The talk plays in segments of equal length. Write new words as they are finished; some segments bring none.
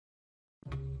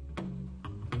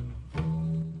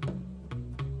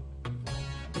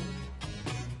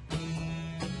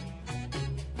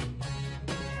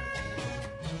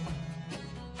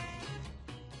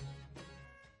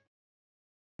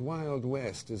Wild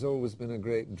West has always been a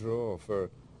great draw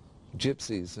for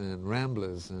gypsies and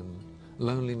ramblers and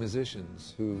lonely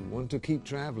musicians who want to keep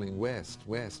traveling west,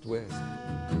 west, west.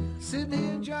 Sitting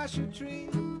here in Joshua Tree,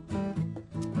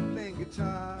 playing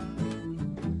guitar.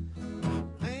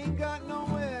 I ain't got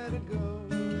nowhere to go.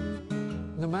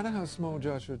 No matter how small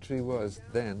Joshua Tree was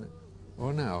then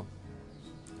or now,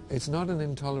 it's not an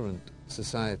intolerant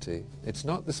society. It's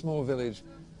not the small village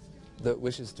that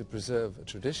wishes to preserve a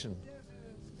tradition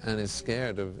and is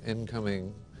scared of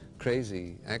incoming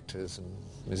crazy actors and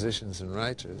musicians and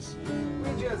writers.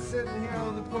 We're just sitting here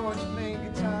on the porch playing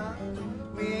guitar.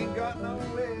 We ain't got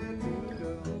nowhere to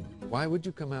go. Why would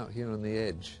you come out here on the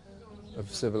edge of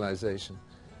civilization?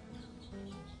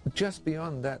 Just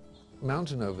beyond that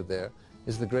mountain over there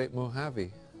is the Great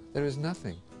Mojave. There is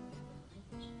nothing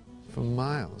for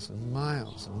miles and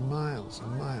miles and miles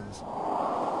and miles.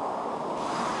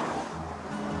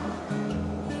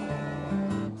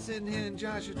 Sitting here in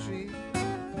Joshua Tree,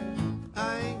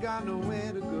 I ain't got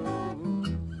nowhere to go.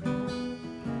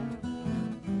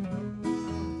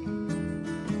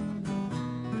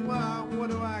 Well,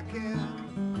 what do I care?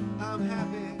 I'm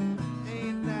happy,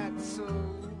 ain't that so?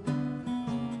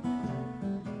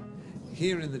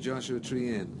 Here in the Joshua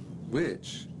Tree Inn,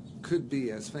 which could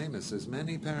be as famous as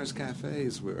many Paris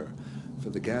cafes were for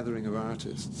the gathering of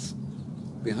artists.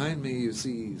 Behind me you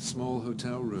see small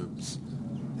hotel rooms,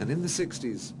 and in the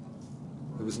 60s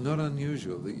it was not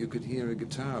unusual that you could hear a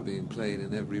guitar being played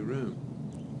in every room.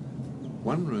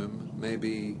 One room may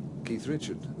be Keith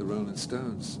Richard, the Rolling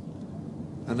Stones.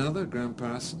 Another, Graham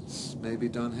Parsons, maybe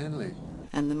Don Henley.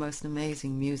 And the most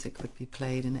amazing music would be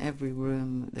played in every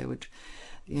room. There would,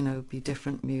 you know, be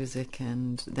different music,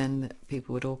 and then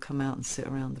people would all come out and sit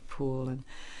around the pool. And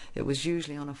it was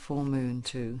usually on a full moon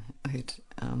too.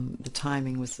 The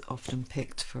timing was often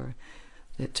picked for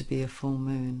it to be a full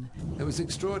moon. It was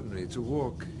extraordinary to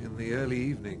walk in the early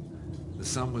evening. The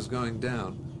sun was going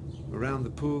down around the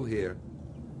pool here,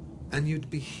 and you'd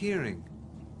be hearing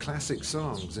classic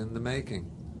songs in the making.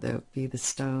 There would be the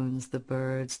Stones, the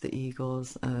Byrds, the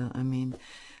Eagles. I mean,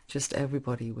 just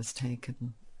everybody was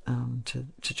taken to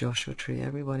Joshua Tree.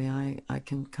 Everybody. I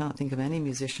can't think of any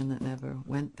musician that never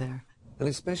went there. And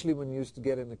especially when you used to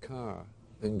get in a car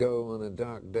and go on a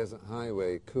dark desert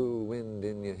highway, cool wind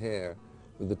in your hair,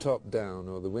 with the top down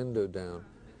or the window down,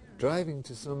 driving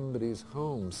to somebody's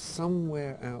home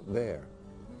somewhere out there.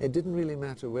 It didn't really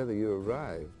matter whether you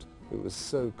arrived. It was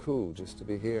so cool just to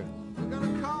be here. We're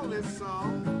gonna call this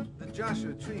song the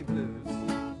Joshua Tree Blues.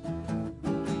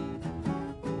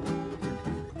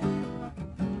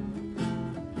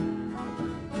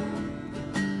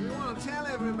 We want to tell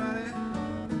everybody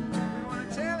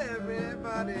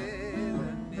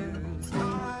the news. All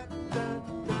right.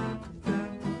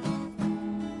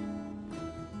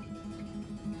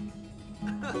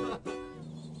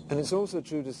 And it's also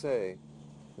true to say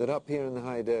that up here in the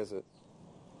high desert,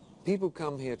 people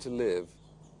come here to live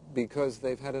because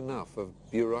they've had enough of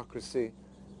bureaucracy,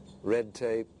 red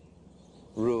tape,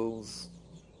 rules,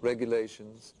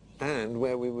 regulations, and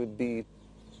where we would be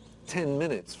 10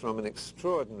 minutes from an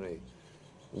extraordinary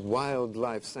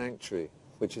wildlife sanctuary,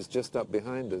 which is just up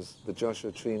behind us, the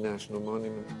Joshua Tree National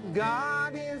Monument.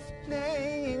 God is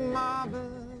playing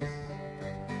marbles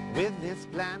with his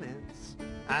planets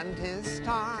and his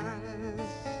stars,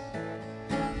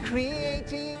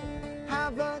 creating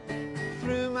havoc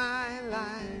through my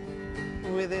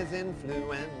life with his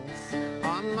influence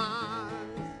on Mars.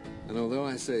 And although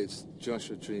I say it's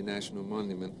Joshua Tree National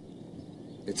Monument,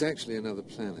 it's actually another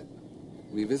planet.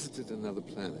 We visited another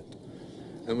planet,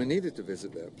 and we needed to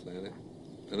visit that planet.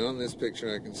 And on this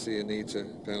picture I can see Anita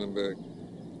Pallenberg,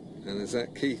 and there's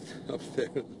that Keith up there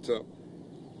at the top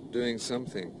doing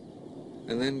something.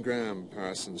 And then Graham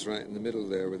Parsons right in the middle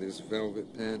there with his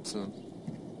velvet pants on,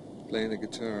 playing a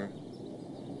guitar.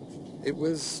 It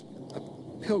was a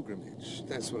pilgrimage,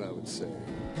 that's what I would say.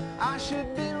 I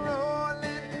should be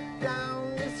rolling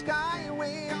down the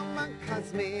skyway on my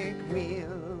cosmic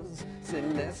wheels,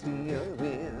 celestial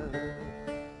wheels.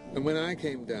 And when I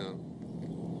came down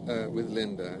with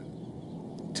Linda,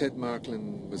 Ted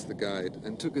Markland was the guide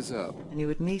and took us up. And he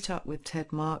would meet up with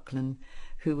Ted Markland,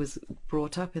 who was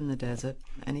brought up in the desert,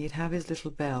 and he'd have his little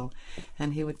bell,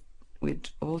 and we'd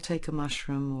all take a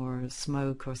mushroom or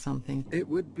smoke or something. It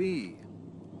would be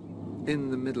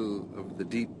in the middle of the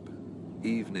deep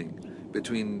evening,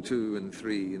 between 2 and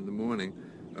 3 in the morning,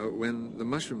 when the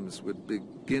mushrooms would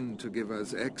begin to give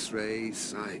us X-ray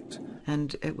sight.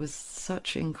 And it was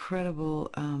such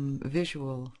incredible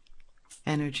visual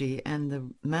energy, and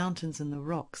the mountains and the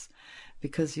rocks,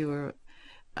 because you were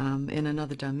in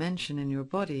another dimension in your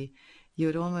body, you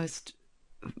would almost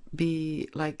be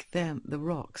like them, the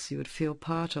rocks. You would feel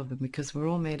part of them because we're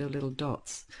all made of little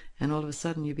dots, and all of a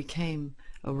sudden you became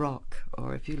a rock.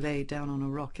 Or if you lay down on a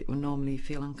rock, it would normally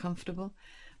feel uncomfortable,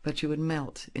 but you would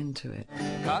melt into it.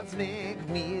 Cosmic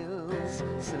wheels,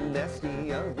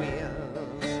 celestial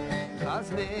wheels.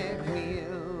 Cosmic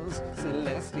wheels,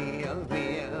 celestial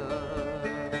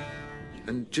wheels.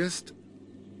 And just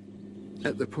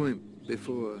at the point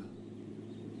before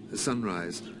the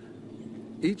sunrise,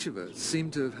 each of us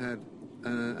seemed to have had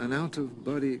an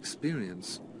out-of-body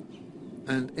experience.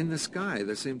 And in the sky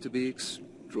there seemed to be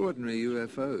extraordinary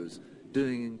UFOs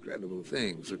doing incredible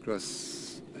things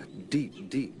across a deep,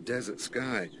 deep desert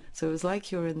sky. So it was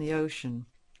like you were in the ocean,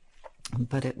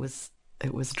 but it was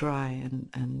dry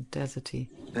and deserty.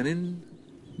 And in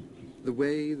the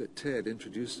way that Ted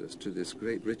introduced us to this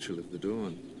great ritual of the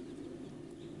dawn,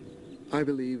 I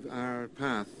believe our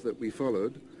path that we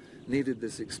followed needed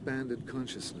this expanded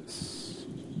consciousness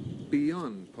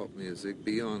beyond pop music,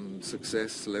 beyond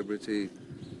success, celebrity,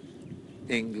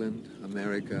 England,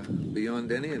 America,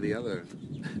 beyond any of the other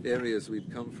areas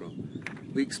we'd come from.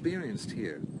 We experienced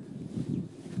here,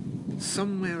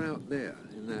 somewhere out there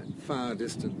in that far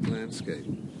distant landscape,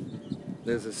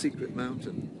 there's a secret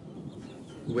mountain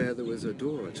where there was a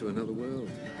door to another world.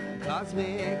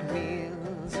 Cosmic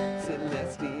wheels,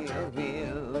 celestial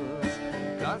wheels.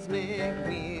 Cosmic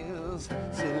wheels,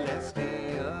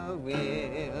 celestial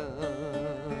wheels.